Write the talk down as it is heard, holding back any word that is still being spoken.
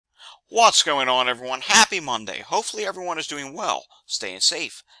What's going on, everyone? Happy Monday. Hopefully everyone is doing well, staying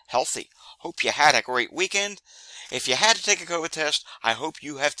safe, healthy. Hope you had a great weekend. If you had to take a COVID test, I hope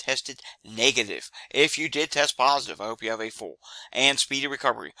you have tested negative. If you did test positive, I hope you have a full and speedy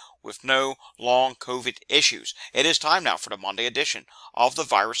recovery with no long COVID issues. It is time now for the Monday edition of the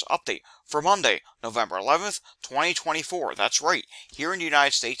Virus Update for Monday, November 11th, 2024. That's right. Here in the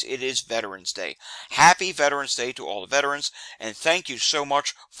United States, it is Veterans Day. Happy Veterans Day to all the veterans, and thank you so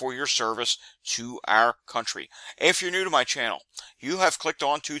much for your service to our country. If you're new to my channel, you have clicked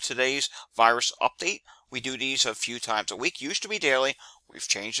on to today's Virus Update. We do these a few times a week. Used to be daily. We've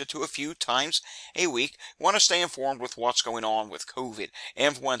changed it to a few times a week. We want to stay informed with what's going on with COVID,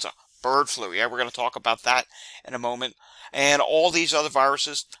 influenza, bird flu. Yeah, we're going to talk about that in a moment. And all these other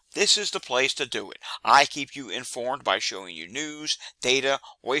viruses, this is the place to do it. I keep you informed by showing you news, data,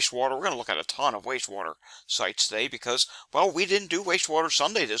 wastewater. We're going to look at a ton of wastewater sites today because, well, we didn't do Wastewater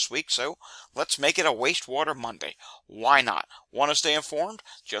Sunday this week, so let's make it a Wastewater Monday. Why not? Want to stay informed?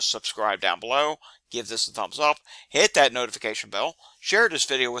 Just subscribe down below. Give this a thumbs up, hit that notification bell, share this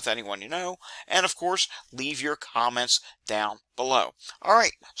video with anyone you know, and of course, leave your comments down below.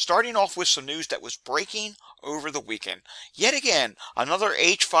 Alright, starting off with some news that was breaking over the weekend. Yet again, another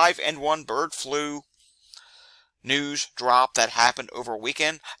H5N1 bird flu news drop that happened over a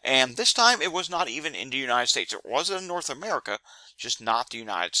weekend, and this time it was not even in the United States. It was in North America, just not the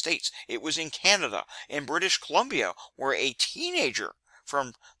United States. It was in Canada, in British Columbia, where a teenager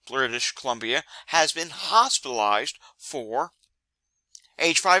from British Columbia has been hospitalized for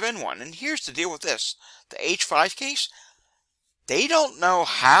H5N1. And here's the deal with this. The H5 case, they don't know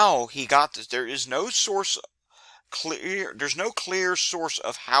how he got this. There's no clear source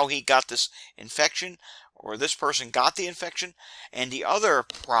of how he got this infection or this person got the infection. And the other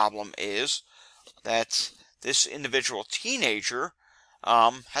problem is that this individual teenager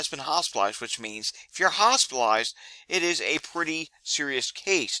has been hospitalized, which means if you're hospitalized, it is a pretty serious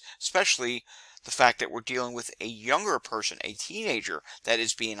case, especially the fact that we're dealing with a younger person, a teenager that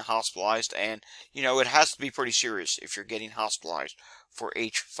is being hospitalized, and, you know, it has to be pretty serious if you're getting hospitalized for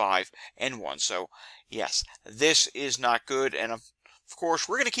H5N1. So, yes, this is not good, and of course,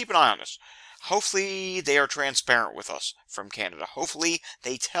 we're going to keep an eye on this. Hopefully, they are transparent with us from Canada. Hopefully,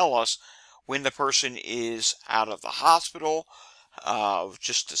 they tell us when the person is out of the hospital,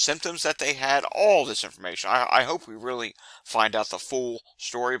 just the symptoms that they had, all this information. I hope we really find out the full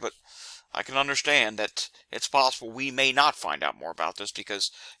story, but I can understand that it's possible we may not find out more about this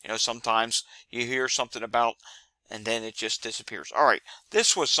because, you know, sometimes you hear something about and then it just disappears. Alright,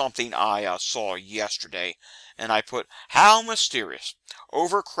 this was something I saw yesterday, and I put, how mysterious.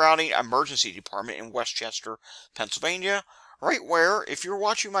 Overcrowding emergency department in Westchester, Pennsylvania. Right where, if you're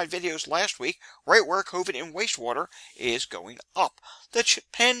watching my videos last week, right where COVID in wastewater is going up. The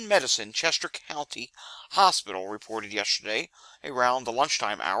Penn Medicine Chester County Hospital reported yesterday, around the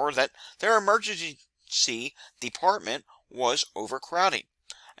lunchtime hour, that their emergency department was overcrowding.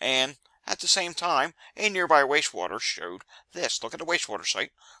 And at the same time, a nearby wastewater showed this. Look at the wastewater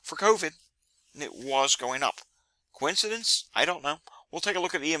site for COVID. And it was going up. Coincidence? I don't know. We'll take a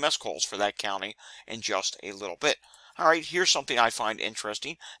look at EMS calls for that county in just a little bit. Alright, here's something I find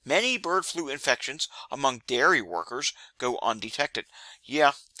interesting. Many bird flu infections among dairy workers go undetected.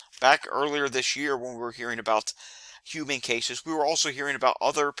 Yeah, back earlier this year when we were hearing about human cases, we were also hearing about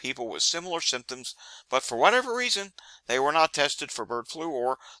other people with similar symptoms, but for whatever reason, they were not tested for bird flu,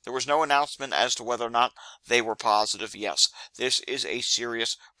 or there was no announcement as to whether or not they were positive. Yes, this is a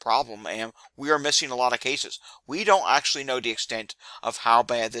serious problem, and we are missing a lot of cases. We don't actually know the extent of how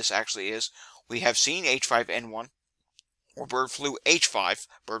bad this actually is. We have seen H5N1, or bird flu, H5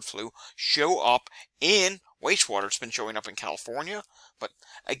 bird flu, show up in wastewater. It's been showing up in California, but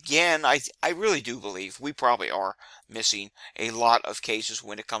again, I really do believe we probably are missing a lot of cases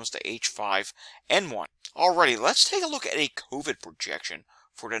when it comes to H5N1. Alrighty, let's take a look at a COVID projection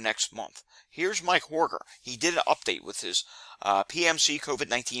for the next month. Here's Mike Horger. He did an update with his PMC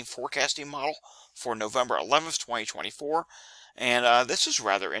COVID-19 forecasting model for November 11th, 2024, and this is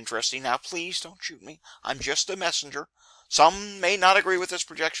rather interesting. Now, please don't shoot me. I'm just a messenger. Some may not agree with this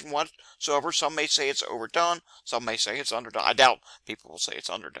projection whatsoever. Some may say it's overdone. Some may say it's underdone. I doubt people will say it's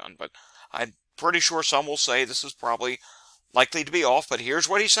underdone, but I'm pretty sure some will say this is probably likely to be off. But here's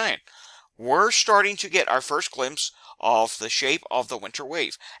what he's saying. We're starting to get our first glimpse of the shape of the winter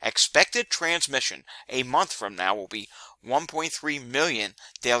wave. Expected transmission a month from now will be 1.3 million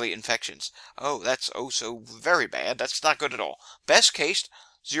daily infections. Oh, that's so very bad. That's not good at all. Best case,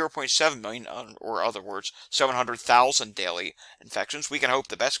 0.7 million, or other words, 700,000 daily infections. We can hope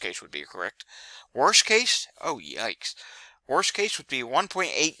the best case would be correct. Worst case? Oh, yikes. Worst case would be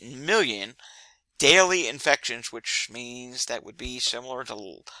 1.8 million daily infections, which means that would be similar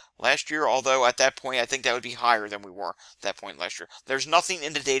to last year, although at that point I think that would be higher than we were at that point last year. There's nothing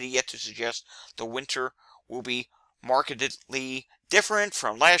in the data yet to suggest the winter will be markedly different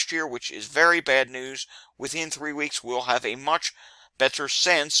from last year, which is very bad news. Within 3 weeks, we'll have a much better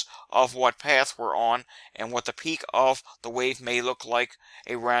sense of what path we're on and what the peak of the wave may look like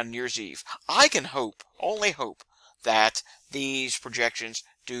around New Year's Eve. I can hope, only hope, that these projections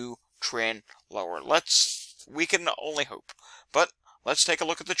do trend lower. We can only hope. But let's take a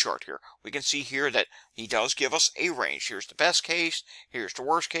look at the chart here. We can see here that he does give us a range. Here's the best case, here's the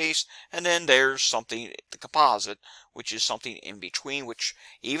worst case, and then there's something, the composite, which is something in between, which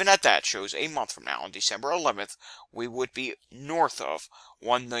even at that shows a month from now, on December 11th, we would be north of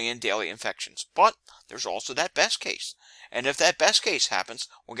 1 million daily infections. But there's also that best case. And if that best case happens,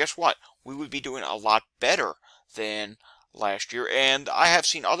 well, guess what? We would be doing a lot better than last year, and I have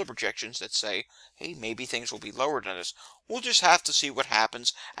seen other projections that say, hey, maybe things will be lower than this. We'll just have to see what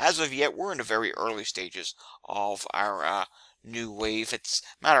happens. As of yet, we're in the very early stages of our new wave. It's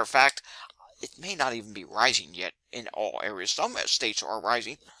matter of fact, it may not even be rising yet in all areas. Some states are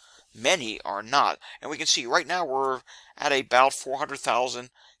rising, many are not, and we can see right now we're at about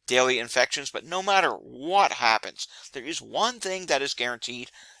 400,000 daily infections. But no matter what happens, there is one thing that is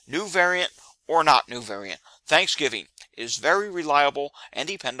guaranteed: new variant or not new variant, Thanksgiving is very reliable and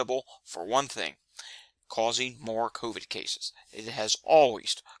dependable for one thing: causing more COVID cases. It has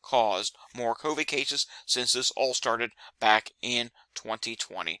always caused more COVID cases since this all started back in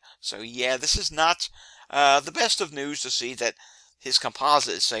 2020. So yeah, this is not the best of news to see that his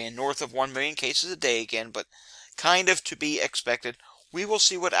composite is saying north of 1 million cases a day again, but kind of to be expected. We will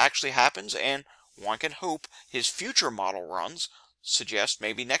see what actually happens, and one can hope his future model runs suggest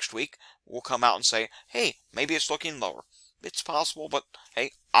maybe next week we'll come out and say, hey, maybe it's looking lower. It's possible, but hey,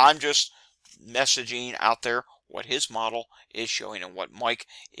 I'm just messaging out there what his model is showing and what Mike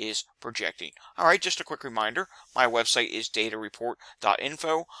is projecting. Alright, just a quick reminder, my website is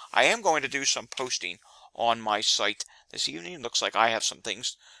datareport.info. I am going to do some posting on my site this evening. Looks like I have some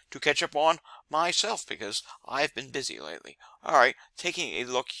things to catch up on myself because I've been busy lately. Alright, taking a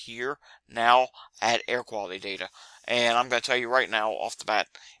look here now at air quality data. And I'm going to tell you right now off the bat,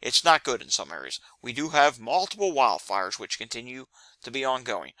 it's not good in some areas. We do have multiple wildfires which continue to be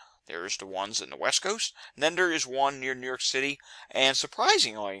ongoing. There's the ones in the West Coast, and then there is one near New York City, and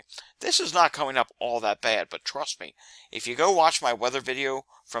surprisingly, this is not coming up all that bad, but trust me, if you go watch my weather video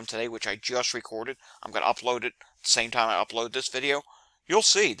from today, which I just recorded, I'm going to upload it at the same time I upload this video, you'll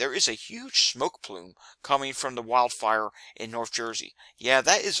see there is a huge smoke plume coming from the wildfire in North Jersey. Yeah,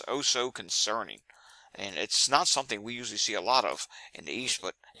 that is oh so concerning. And it's not something we usually see a lot of in the east,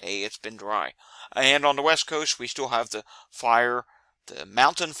 but hey, it's been dry. And on the west coast, we still have the fire, the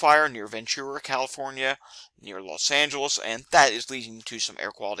mountain fire near Ventura, California, near Los Angeles, and that is leading to some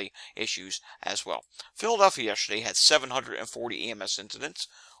air quality issues as well. Philadelphia yesterday had 740 EMS incidents,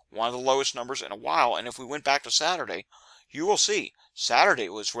 one of the lowest numbers in a while, and if we went back to Saturday, you will see Saturday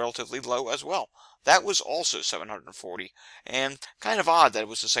was relatively low as well. That was also 740, and kind of odd that it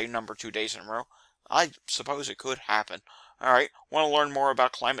was the same number 2 days in a row. I suppose it could happen. Alright, want to learn more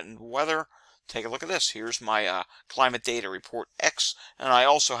about climate and weather? Take a look at this. Here's my Climate Data Report X, and I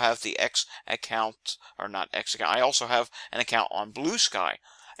also have the X account, or not X account, I also have an account on Blue Sky.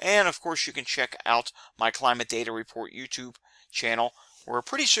 And of course you can check out my Climate Data Report YouTube channel, where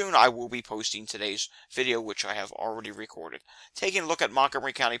pretty soon I will be posting today's video, which I have already recorded. Taking a look at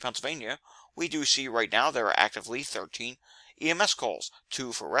Montgomery County, Pennsylvania, we do see right now there are actively 13 EMS calls,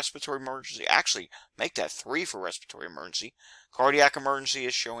 2 for respiratory emergency, actually make that 3 for respiratory emergency, cardiac emergency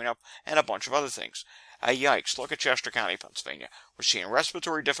is showing up, and a bunch of other things. Yikes, look at Chester County, Pennsylvania. We're seeing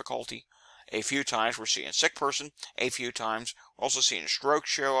respiratory difficulty a few times, we're seeing sick person a few times, we're also seeing stroke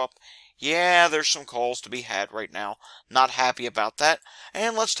show up. Yeah, there's some calls to be had right now, not happy about that.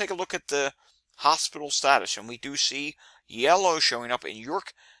 And let's take a look at the hospital status, and we do see yellow showing up in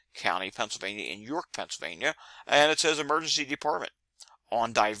York County, Pennsylvania, in York, Pennsylvania, and it says emergency department.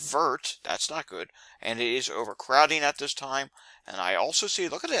 On divert, that's not good, and it is overcrowding at this time. And I also see,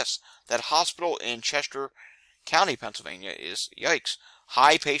 look at this, that hospital in Chester County, Pennsylvania is, yikes,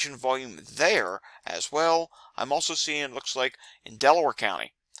 high patient volume there as well. I'm also seeing, it looks like, in Delaware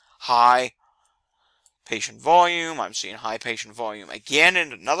County, high patient volume. I'm seeing high patient volume again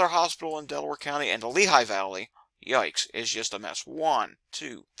in another hospital in Delaware County, and the Lehigh Valley, yikes, is just a mess. 1,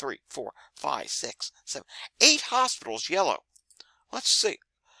 2, 3, 4, 5, 6, 7, 8 hospitals yellow. Let's see.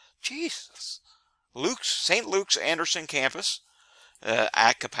 Jesus. St. Luke's Anderson campus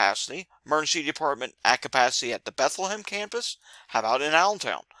at capacity. Emergency department at capacity at the Bethlehem campus. How about in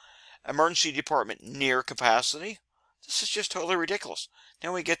Allentown? Emergency department near capacity. This is just totally ridiculous.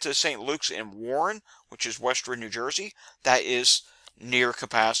 Then we get to St. Luke's in Warren, which is western New Jersey. That is near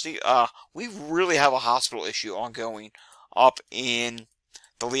capacity. We really have a hospital issue ongoing up in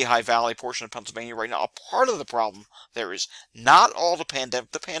the Lehigh Valley portion of Pennsylvania right now. A part of the problem there is not all the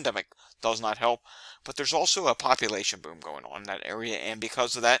pandemic. The pandemic does not help, but there's also a population boom going on in that area, and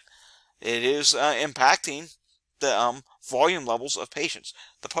because of that, it is impacting the volume levels of patients.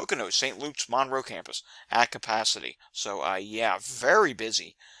 The Poconos, St. Luke's, Monroe campus at capacity. So yeah, very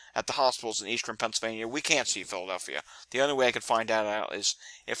busy at the hospitals in eastern Pennsylvania. We can't see Philadelphia. The only way I could find that out is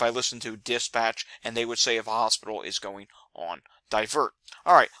if I listen to dispatch, and they would say if a hospital is going on divert.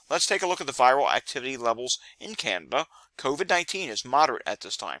 Alright, let's take a look at the viral activity levels in Canada. COVID-19 is moderate at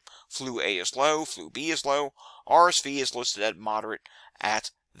this time. Flu A is low, Flu B is low, RSV is listed at moderate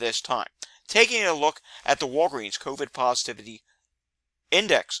at this time. Taking a look at the Walgreens COVID positivity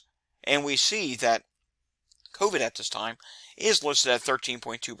index, and we see that COVID at this time is listed at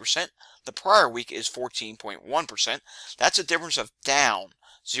 13.2%. The prior week is 14.1%. That's a difference of down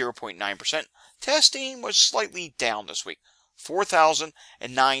 0.9%. Testing was slightly down this week.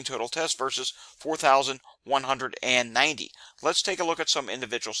 4,009 total tests versus 4,190. Let's take a look at some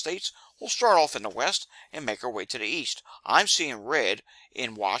individual states. We'll start off in the west and make our way to the east. I'm seeing red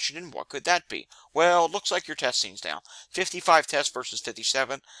in Washington. What could that be? Well, it looks like your testing's down. 55 tests versus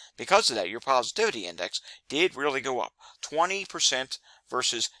 57. Because of that, your positivity index did really go up. 20%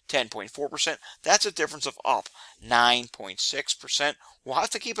 versus 10.4%. That's a difference of up 9.6%. We'll have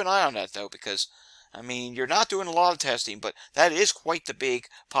to keep an eye on that, though, because I mean, you're not doing a lot of testing, but that is quite the big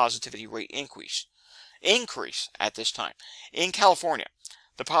positivity rate increase at this time. In California,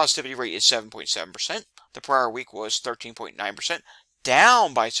 the positivity rate is 7.7%. The prior week was 13.9%,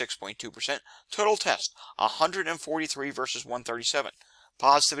 down by 6.2%. Total test, 143 versus 137.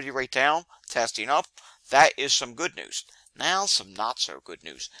 Positivity rate down, testing up. That is some good news. Now, some not so good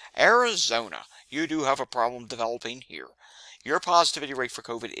news. Arizona, you do have a problem developing here. Your positivity rate for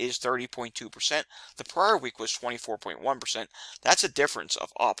COVID is 30.2%. The prior week was 24.1%. That's a difference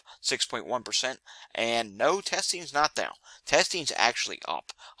of up 6.1%. And no, testing's not down. Testing's actually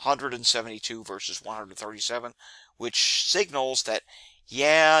up 172 versus 137, which signals that,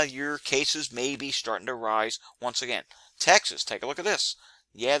 yeah, your cases may be starting to rise once again. Texas, take a look at this.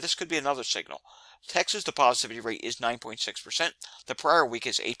 Yeah, this could be another signal. Texas, the positivity rate is 9.6%. The prior week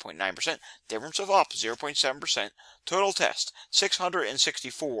is 8.9%. Difference of up 0.7%. Total test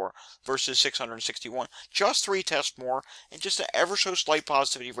 664 versus 661. Just 3 tests more, and just an ever so slight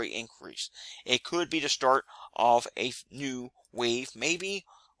positivity rate increase. It could be the start of a new wave, maybe,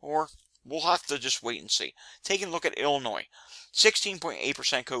 or we'll have to just wait and see. Taking a look at Illinois,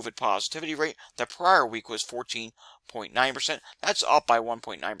 16.8% COVID positivity rate. The prior week was 14.9%. That's up by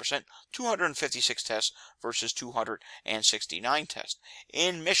 1.9%. 256 tests versus 269 tests.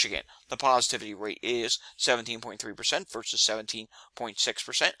 In Michigan, the positivity rate is 17.3% versus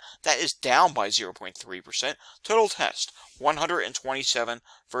 17.6%. That is down by 0.3%. Total test, 127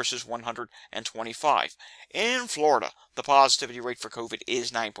 versus 125. In Florida, the positivity rate for COVID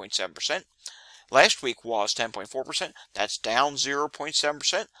is 9.7%. Last week was 10.4%. That's down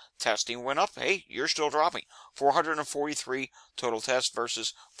 0.7%. Testing went up. Hey, you're still dropping. 443 total tests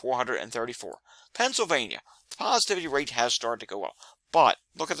versus 434. Pennsylvania, the positivity rate has started to go up. But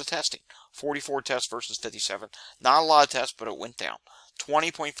look at the testing. 44 tests versus 57. Not a lot of tests, but it went down.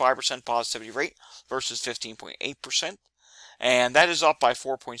 20.5% positivity rate versus 15.8%. And that is up by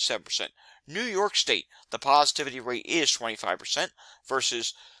 4.7%. New York State, the positivity rate is 25%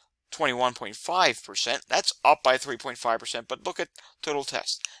 versus 21.5%. That's up by 3.5%, but look at total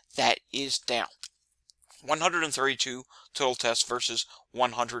tests. That is down. 132 total tests versus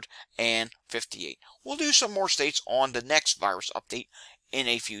 158. We'll do some more states on the next virus update in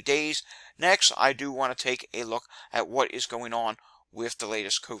a few days. Next, I do want to take a look at what is going on with the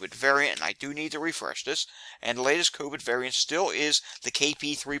latest COVID variant, and I do need to refresh this, and the latest COVID variant still is the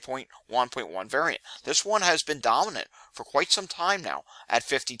KP 3.1.1 variant. This one has been dominant for quite some time now at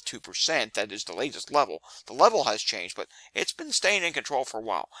 52%. That is the latest level. The level has changed, but it's been staying in control for a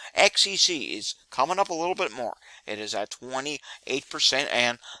while. XCC is coming up a little bit more. It is at 28%,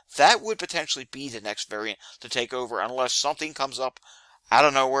 and that would potentially be the next variant to take over unless something comes up out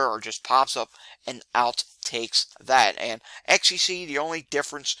of nowhere or just pops up and out takes that. And XCC, the only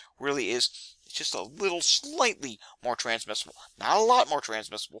difference really is it's just a little slightly more transmissible. Not a lot more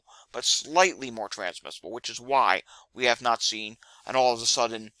transmissible, but slightly more transmissible, which is why we have not seen an all of a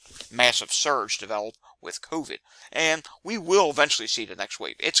sudden massive surge develop with COVID. And we will eventually see the next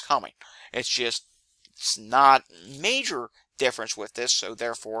wave. It's coming. It's not major difference with this, so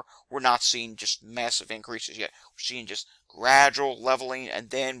therefore we're not seeing just massive increases yet. We're seeing just gradual leveling, and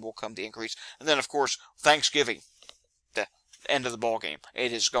then will come the increase. And then, of course, Thanksgiving, the end of the ball game.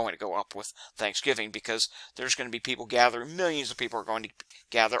 It is going to go up with Thanksgiving because there's going to be people gathering. Millions of people are going to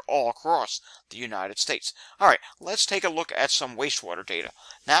gather all across the United States. All right, let's take a look at some wastewater data.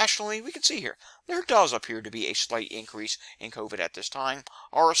 Nationally, we can see here, there does appear to be a slight increase in COVID at this time.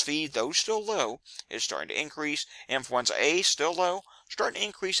 RSV, though still low, is starting to increase. Influenza A, still low, starting to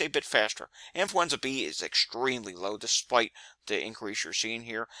increase a bit faster. Influenza B is extremely low despite the increase you're seeing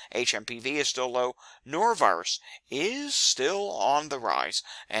here. HMPV is still low. Norovirus is still on the rise,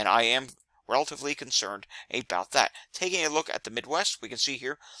 and I am relatively concerned about that. Taking a look at the Midwest, we can see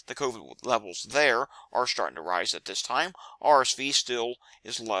here the COVID levels there are starting to rise at this time. RSV still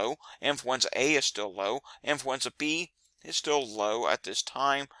is low. Influenza A is still low. Influenza B is still low at this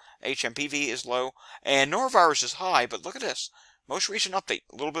time. HMPV is low. And norovirus is high, but look at this. Most recent update,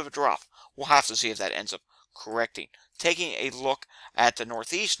 a little bit of a drop. We'll have to see if that ends up correcting. Taking a look at the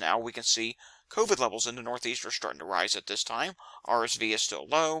Northeast now, we can see COVID levels in the Northeast are starting to rise at this time. RSV is still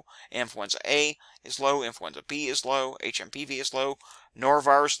low. Influenza A is low. Influenza B is low. HMPV is low.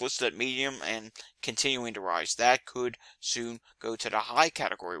 Norovirus listed at medium and continuing to rise. That could soon go to the high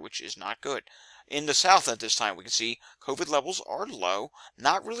category, which is not good. In the South at this time, we can see COVID levels are low.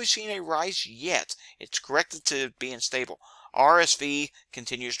 Not really seeing a rise yet. It's corrected to being stable. RSV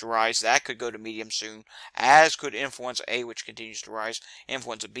continues to rise. That could go to medium soon, as could Influenza A, which continues to rise.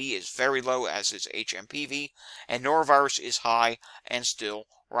 Influenza B is very low, as is HMPV. And norovirus is high and still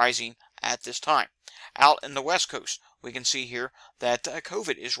rising at this time. Out in the West Coast, we can see here that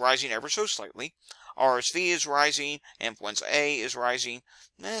COVID is rising ever so slightly. RSV is rising. Influenza A is rising.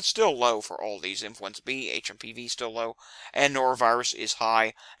 It's still low for all these. Influenza B, HMPV still low. And norovirus is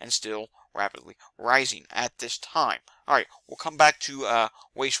high and still rapidly rising at this time. All right, we'll come back to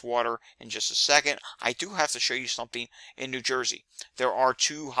wastewater in just a second. I do have to show you something in New Jersey. There are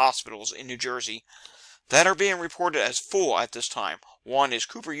 2 hospitals in New Jersey that are being reported as full at this time. One is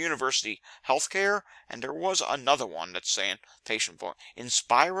Cooper University Healthcare, and there was another one that's saying patient volume.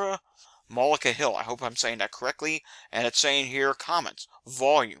 Inspira Mullica Hill, I hope I'm saying that correctly, and it's saying here comments,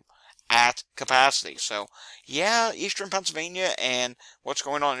 volume at capacity. So, yeah, Eastern Pennsylvania and what's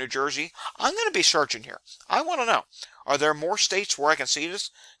going on in New Jersey, I'm going to be searching here. I want to know, are there more states where I can see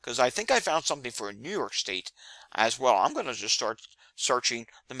this? Because I think I found something for New York State as well. I'm going to just start searching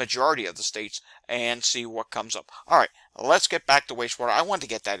the majority of the states and see what comes up. All right, let's get back to wastewater. I want to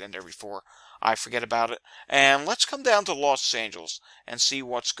get that in there before I forget about it. And let's come down to Los Angeles and see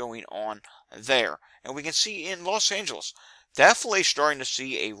what's going on there. And we can see in Los Angeles, definitely starting to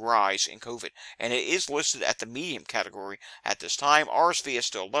see a rise in COVID. And it is listed at the medium category at this time. RSV is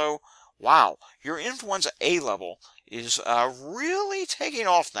still low. Wow, your influenza A level is really taking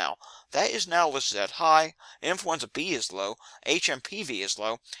off now. That is now listed at high. Influenza B is low. HMPV is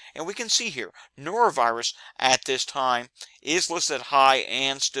low. And we can see here, norovirus at this time is listed at high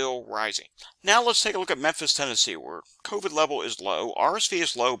and still rising. Now let's take a look at Memphis, Tennessee, where COVID level is low. RSV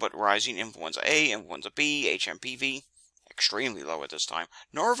is low but rising. Influenza A, Influenza B, HMPV, extremely low at this time.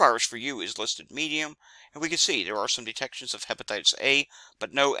 Norovirus for you is listed medium, and we can see there are some detections of hepatitis A,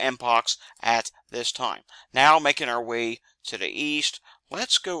 but no Mpox at this time. Now making our way to the east,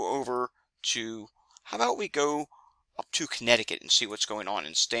 let's go over to, how about we go up to Connecticut and see what's going on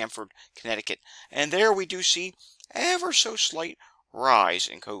in Stamford, Connecticut. And there we do see ever so slight rise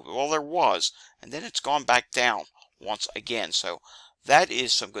in COVID. Well, there was, and then it's gone back down once again. So that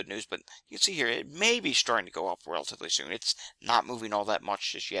is some good news, but you can see here, it may be starting to go up relatively soon. It's not moving all that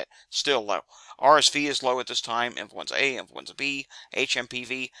much just yet. Still low. RSV is low at this time. Influenza A, Influenza B,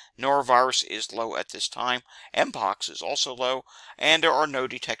 HMPV, norovirus is low at this time. Mpox is also low, and there are no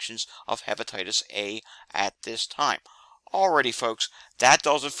detections of hepatitis A at this time. Alrighty, folks, that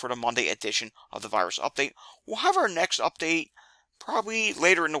does it for the Monday edition of the Virus Update. We'll have our next update probably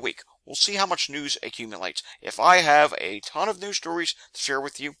later in the week. We'll see how much news accumulates. If I have a ton of news stories to share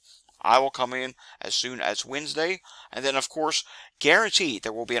with you, I will come in as soon as Wednesday. And then, of course, guaranteed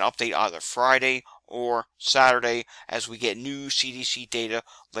there will be an update either Friday or Saturday as we get new CDC data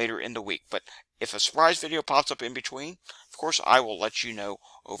later in the week. But if a surprise video pops up in between, of course, I will let you know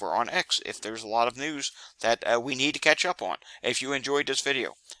over on X if there's a lot of news that we need to catch up on. If you enjoyed this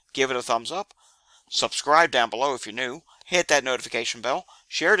video, give it a thumbs up. Subscribe down below if you're new, hit that notification bell,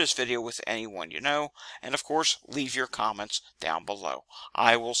 share this video with anyone you know, and of course, leave your comments down below.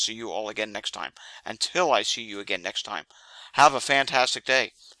 I will see you all again next time. Until I see you again next time, Have a fantastic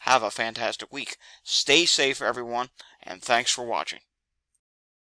day. Have a fantastic week. Stay safe, everyone, and thanks for watching.